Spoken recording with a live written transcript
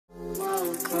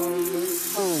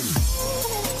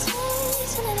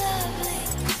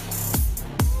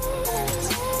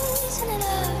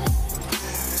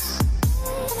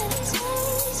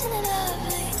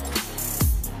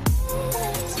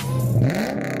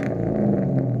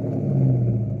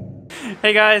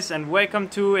Hey guys, and welcome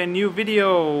to a new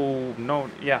video.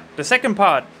 The second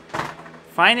part.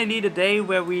 Finally the day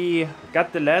where we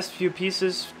got the last few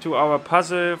pieces to our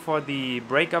puzzle for the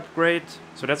brake upgrade.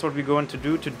 So that's what we're going to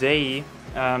do today.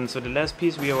 So the last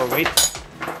piece we are waiting.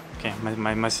 Okay,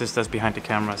 my sister's behind the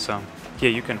camera, so here,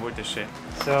 you can hold this shit.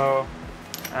 So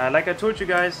like I told you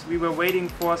guys, we were waiting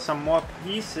for some more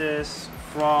pieces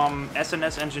from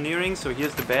S&S Engineering. So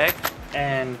here's the bag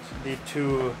and these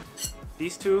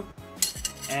two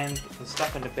and the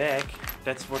stuff in the bag.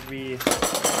 That's what we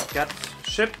got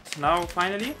shipped now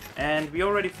finally. And we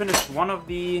already finished one of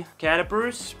the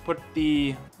calipers, put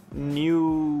the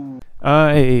new...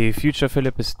 Future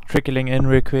Philip is trickling in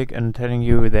real quick and telling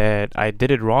you that I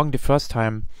did it wrong the first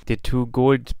time. The two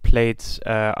gold plates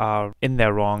are in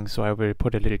there wrong, so I will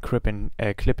put a little clip in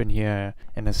here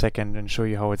in a second and show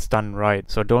you how it's done right.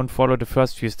 So don't follow the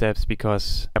first few steps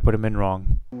because I put them in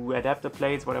wrong. Adapter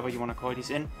plates, whatever you want to call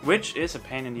these in, which is a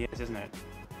pain in the ass, isn't it?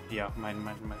 Yeah, my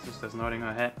sister's nodding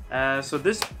her head. So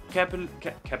this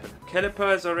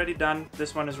caliper is already done.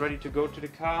 This one is ready to go to the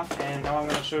car. And now I'm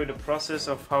going to show you the process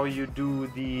of how you do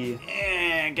the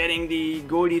getting the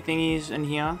goldy thingies in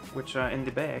here, which are in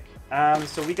the bag.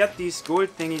 So we got these gold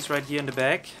thingies right here in the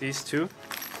bag, these two.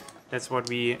 That's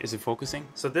what is it focusing?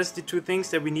 So that's the two things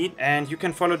that we need, and you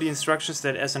can follow the instructions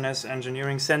that S&S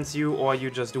Engineering sends you, or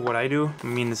you just do what I do. I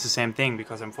mean, it's the same thing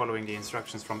because I'm following the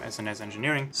instructions from S&S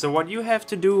Engineering. So what you have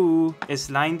to do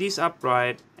is line these up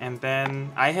right, and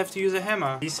then I have to use a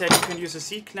hammer. He said you can use a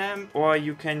C-clamp, or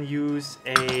you can use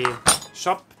a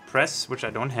shop press, which I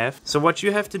don't have. So what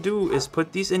you have to do is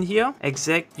put these in here.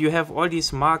 You have all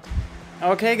these marked.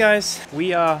 Okay guys,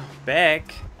 we are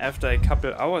back after a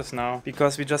couple hours now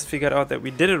because we just figured out that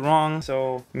we did it wrong.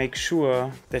 So make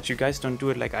sure that you guys don't do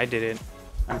it like I did it.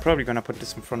 I'm probably gonna put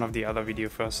this in front of the other video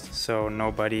first so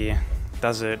nobody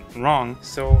does it wrong.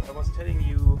 So I was telling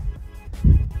you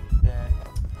that,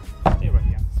 stay right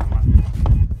here, come on,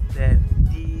 that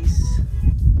these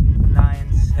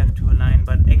lines have to align,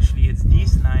 but actually it's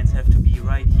these lines have to be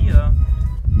right here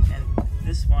and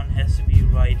this one has to be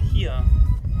right here.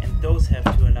 And those have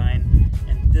to align,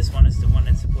 and this one is the one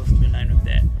that's supposed to align with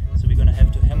that. So we're gonna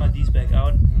have to hammer these back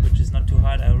out, which is not too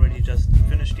hard. I already just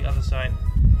finished the other side,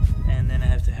 and then I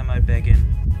have to hammer it back in.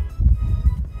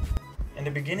 In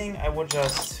the beginning, I would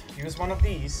just use one of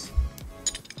these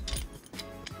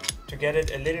to get it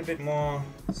a little bit more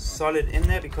solid in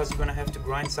there, because you're gonna have to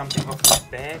grind something off the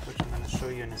bag, which I'm gonna show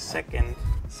you in a second.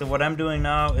 So what I'm doing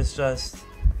now is just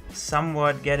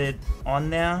somewhat get it on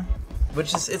there.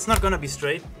 Which is, it's not gonna be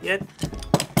straight yet,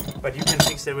 but you can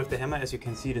fix it with the hammer. As you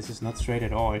can see, this is not straight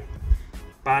at all.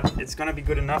 But it's gonna be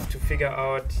good enough to figure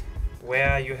out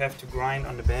where you have to grind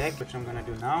on the bag, which I'm gonna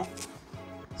do now.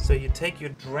 So you take your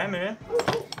Dremel,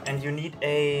 and you need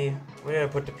where did I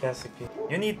put the plastic piece?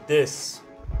 You need this.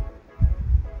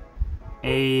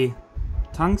 A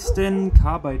tungsten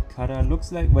carbide cutter.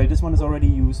 Looks like, well, this one is already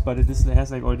used, but it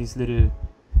has like all these little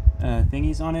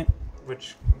thingies on it,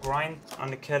 which grind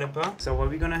on the caliper. So what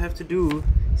we're gonna have to do,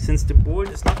 since the bolt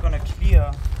is not gonna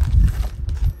clear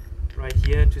right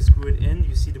here to screw it in,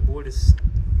 you see the bolt is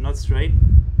not straight.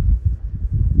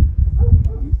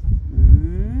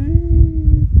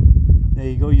 There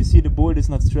you go, you see the bolt is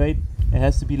not straight. It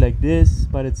has to be like this,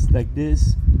 but it's like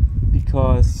this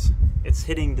because it's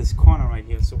hitting this corner right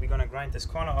here. So we're gonna grind this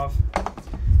corner off.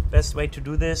 Best way to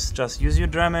do this, just use your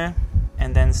Dremel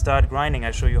and then start grinding.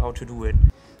 I'll show you how to do it.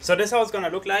 So this is how it's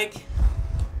gonna look like.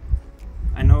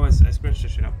 I know I scratched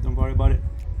this shit up, don't worry about it.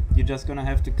 You're just gonna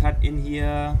have to cut in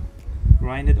here,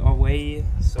 grind it away,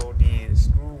 so the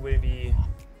screw will be...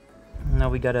 Now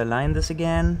we gotta align this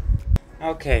again.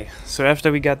 Okay, so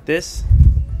after we got this,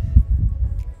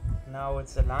 now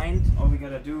it's aligned. All we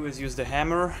gotta do is use the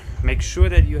hammer, make sure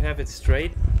that you have it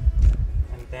straight,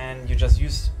 and then you just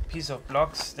use a piece of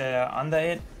blocks that are under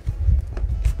it.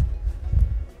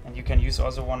 And you can use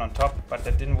also one on top, but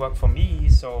that didn't work for me,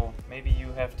 so maybe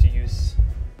you have to use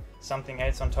something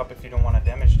else on top if you don't want to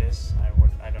damage this.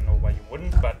 I don't know why you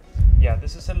wouldn't, but yeah,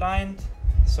 this is aligned.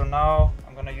 So now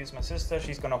I'm gonna use my sister,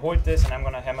 she's gonna hold this and I'm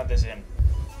gonna hammer this in.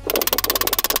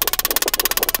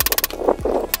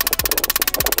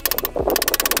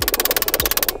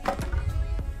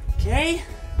 Okay,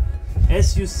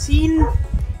 as you've seen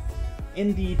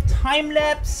in the time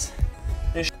lapse,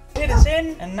 it is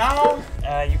in, and now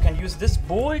you can use this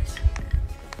bolt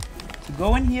to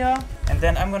go in here, and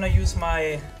then I'm gonna use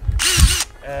my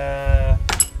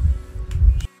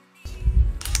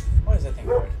what is that thing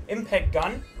called? Impact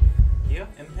gun. Here,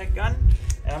 impact gun,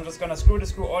 and I'm just gonna screw the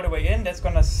screw all the way in. That's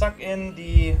gonna suck in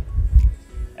the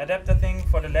adapter thing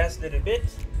for the last little bit.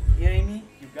 here, Amy.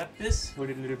 You got this.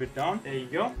 Hold it a little bit down. There you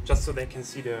go. Just so they can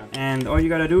see the... And all you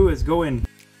gotta do is go in.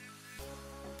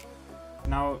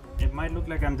 Now, it might look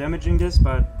like I'm damaging this,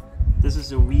 but this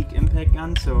is a weak impact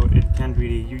gun, so it can't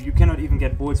really... You cannot even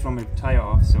get bolts from a tire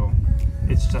off, so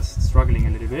it's just struggling a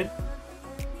little bit.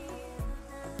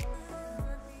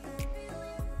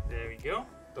 There we go.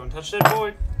 Don't touch that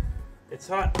bolt. It's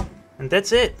hot. And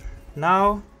that's it.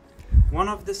 Now, one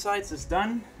of the sides is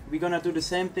done. We're gonna do the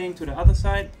same thing to the other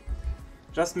side.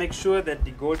 Just make sure that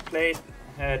the gold plate,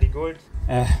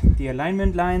 the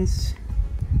alignment lines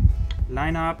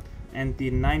line up, and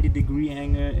the 90-degree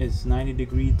angle is 90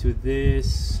 degrees to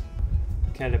this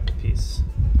caliper piece,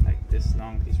 like this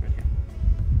long piece right here.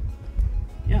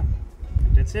 Yeah,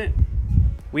 and that's it.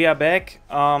 We are back.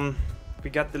 We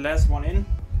got the last one in.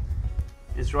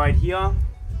 It's right here.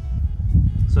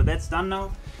 So that's done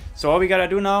now. So all we gotta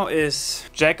do now is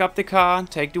jack up the car,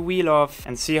 take the wheel off,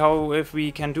 and see if we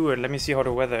can do it. Let me see how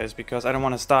the weather is, because I don't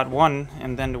want to start one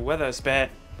and then the weather is bad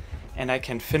and I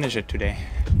can finish it today.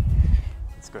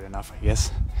 It's good enough, I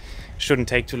guess. Shouldn't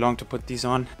take too long to put these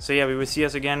on. So yeah, we will see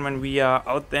us again when we are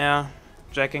out there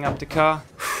jacking up the car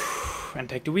and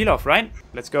take the wheel off, right?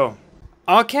 Let's go.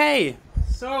 Okay,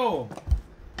 so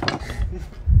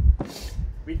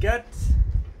we got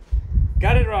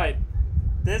it right.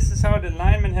 This is how the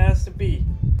alignment has to be.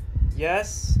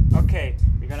 Yes. Okay.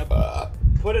 We're gonna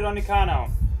put it on the car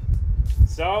now.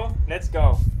 So let's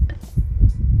go.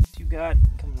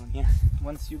 Come on here.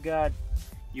 Once you got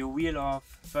your wheel off,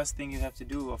 first thing you have to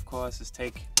do, of course, is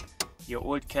take your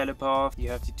old caliper off. You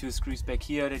have the 2 screws back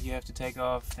here that you have to take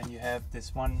off. Then you have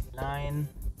this one line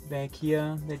back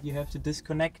here that you have to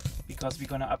disconnect, because we're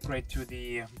gonna upgrade to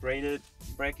the braided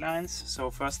brake lines.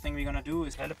 So first thing we're gonna do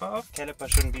is caliper off. Caliper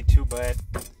shouldn't be too bad.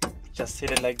 Just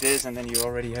hit it like this and then you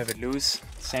already have it loose.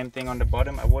 Same thing on the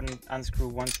bottom. I wouldn't unscrew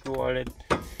one screw all it.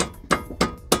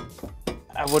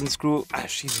 I wouldn't screw... Ah,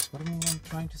 Jesus, what am I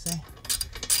trying to say?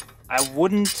 I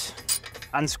wouldn't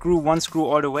unscrew one screw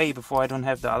all the way before I don't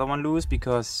have the other one loose,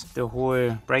 because the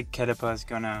whole brake caliper is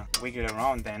gonna wiggle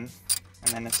around then.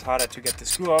 And then it's harder to get the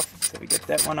screw off. So we get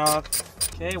that one off.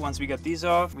 Okay, once we get these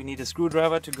off, we need a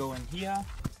screwdriver to go in here.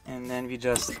 And then we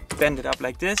just bend it up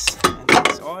like this. And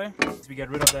that's all. Once we get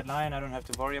rid of that line, I don't have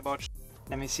to worry about.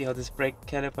 Let me see how this brake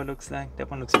caliper looks like. That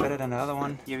one looks better than the other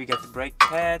one. Here we got the brake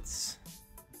pads.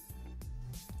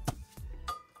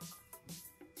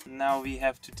 Now we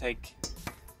have to take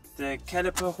the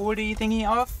caliper holdy thingy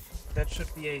off. That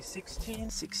should be a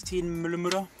 16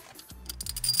 millimeter.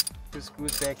 2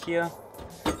 screws back here.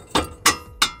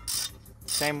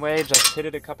 Same way, just hit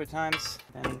it a couple times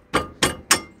and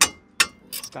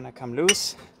it's gonna come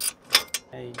loose.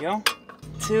 There you go.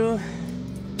 2.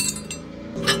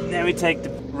 Then we take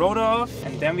the rotor off,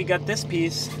 and then we got this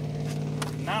piece.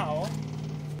 Now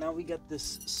we got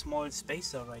this small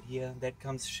spacer right here that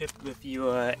comes shipped with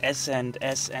your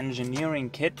S&S engineering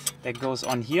kit that goes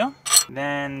on here.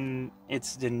 Then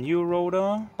it's the new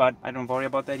rotor, but I don't worry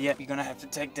about that yet. We're gonna have to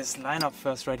take this line up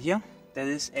first right here. That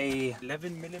is a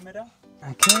 11 millimeter.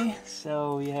 Okay,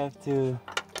 so we have to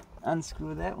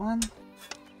unscrew that one.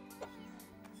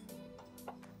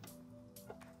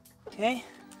 Okay,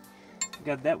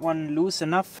 got that one loose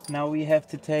enough. Now we have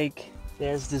to take,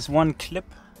 there's this one clip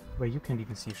where you can't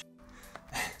even see.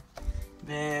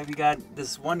 There we got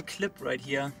this one clip right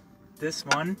here. This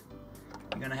one,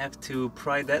 we're gonna have to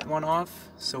pry that one off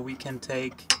so we can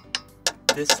take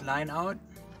this line out.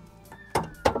 There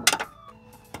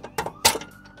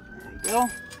we go.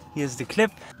 Here's the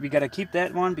clip. We gotta keep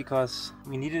that one because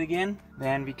we need it again.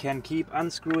 Then we can keep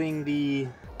unscrewing the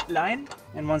line,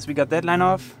 and once we got that line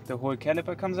off, the whole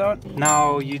caliper comes out.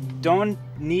 Now you don't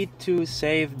need to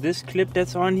save this clip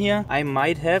that's on here. I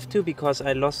might have to, because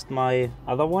I lost my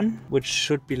other one, which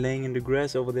should be laying in the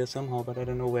grass over there somehow, but I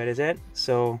don't know where it is at.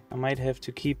 So I might have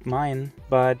to keep mine.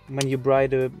 But when you buy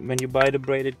the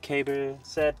braided cable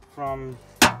set from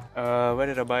where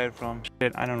did I buy it from?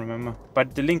 Shit, I don't remember.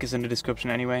 But the link is in the description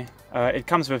anyway. It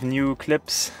comes with new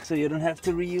clips, so you don't have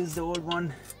to reuse the old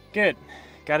one. Good.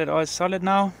 Got it all solid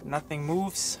now. Nothing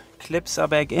moves. Clips are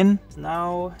back in.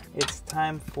 Now it's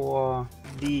time for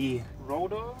the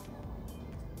rotor.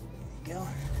 There you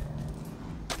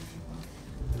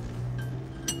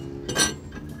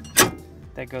go.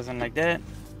 That goes in like that.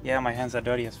 Yeah, my hands are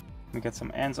dirty as f. We got some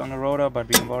ants on the rotor, but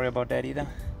we don't worry about that either.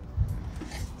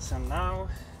 So now,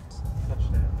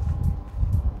 touch that.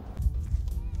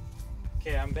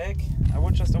 Okay, I'm back. I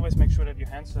would just always make sure that your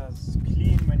hands are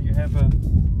clean when you have a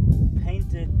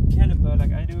painted caliper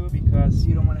like I do, because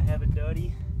you don't want to have it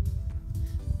dirty.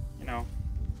 You know,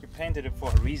 you painted it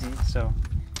for a reason, so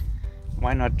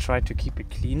why not try to keep it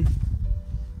clean?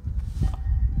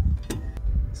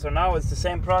 So now it's the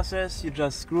same process. You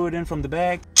just screw it in from the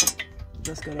back.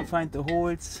 Just gotta find the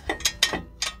holes.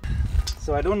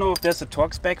 So I don't know if there's a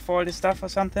torque spec for all this stuff or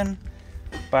something,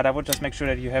 but I would just make sure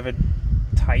that you have it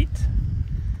tight.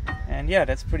 And yeah,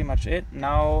 that's pretty much it.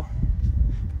 Now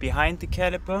behind the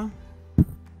caliper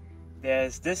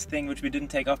there's this thing which we didn't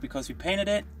take off because we painted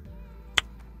it.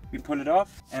 We pull it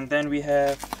off, and then we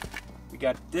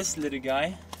got this little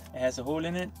guy. It has a hole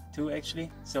in it too,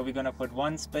 actually. So we're gonna put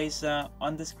one spacer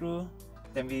on the screw,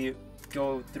 then we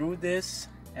go through this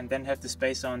and then have the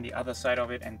spacer on the other side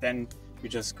of it, and then we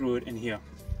just screw it in here.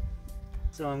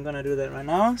 So I'm gonna do that right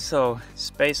now. So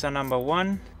spacer number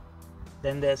 1,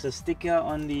 then there's a sticker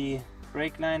on the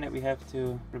brake line that we have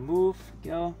to remove.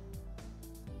 Go.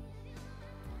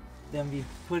 Then we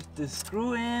put the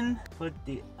screw in, put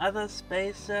the other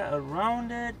spacer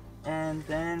around it, and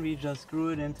then we just screw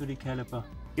it into the caliper.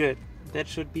 Good. That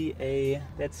should be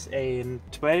that's a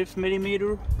 12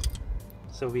 millimeter.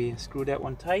 So we screw that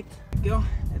one tight. Go.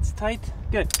 It's tight.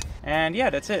 Good. And yeah,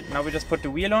 that's it. Now we just put the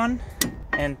wheel on,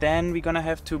 and then we're gonna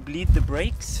have to bleed the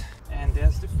brakes. And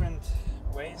there's different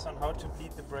ways on how to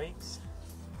bleed the brakes.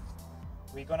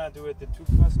 We're gonna do it the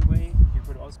 2-person way. You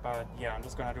could also, but yeah, I'm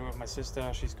just gonna do it with my sister.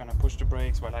 She's gonna push the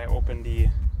brakes while I open the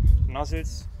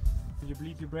nozzles. You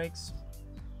bleed your brakes.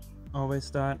 Always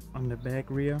start on the back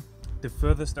rear, the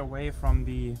furthest away from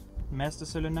the master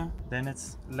cylinder. Then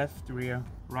it's left rear,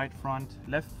 right front,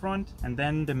 left front, and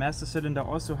then the master cylinder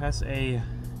also has a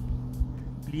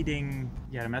bleeding.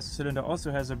 Yeah, the master cylinder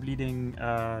also has a bleeding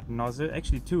nozzle,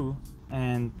 actually 2.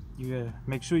 And you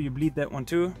make sure you bleed that one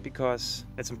too, because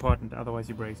it's important, otherwise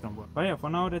your brakes don't work. But yeah, for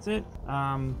now that's it.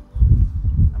 I'm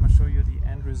gonna show you the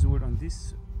end result on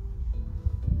this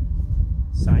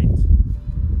side.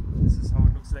 This is how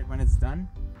it looks like when it's done.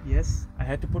 Yes, I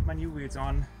had to put my new wheels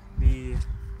on. The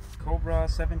Cobra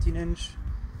 17-inch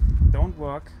don't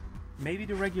work. Maybe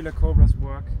the regular Cobras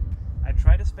work. I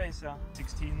tried a spacer,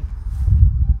 16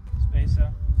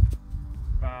 spacer.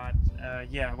 But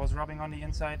yeah, I was rubbing on the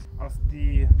inside of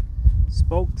the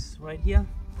spokes right here.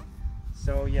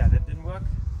 So yeah, that didn't work.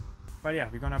 But yeah,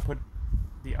 we're gonna put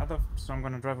the other, so I'm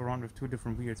gonna drive around with 2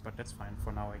 different wheels, but that's fine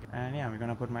for now, I guess. And yeah, we're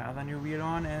gonna put my other new wheel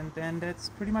on, and then that's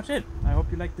pretty much it. I hope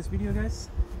you liked this video, guys,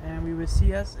 and we will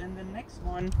see us in the next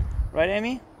one. Right,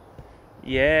 Amy?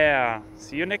 Yeah,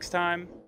 see you next time.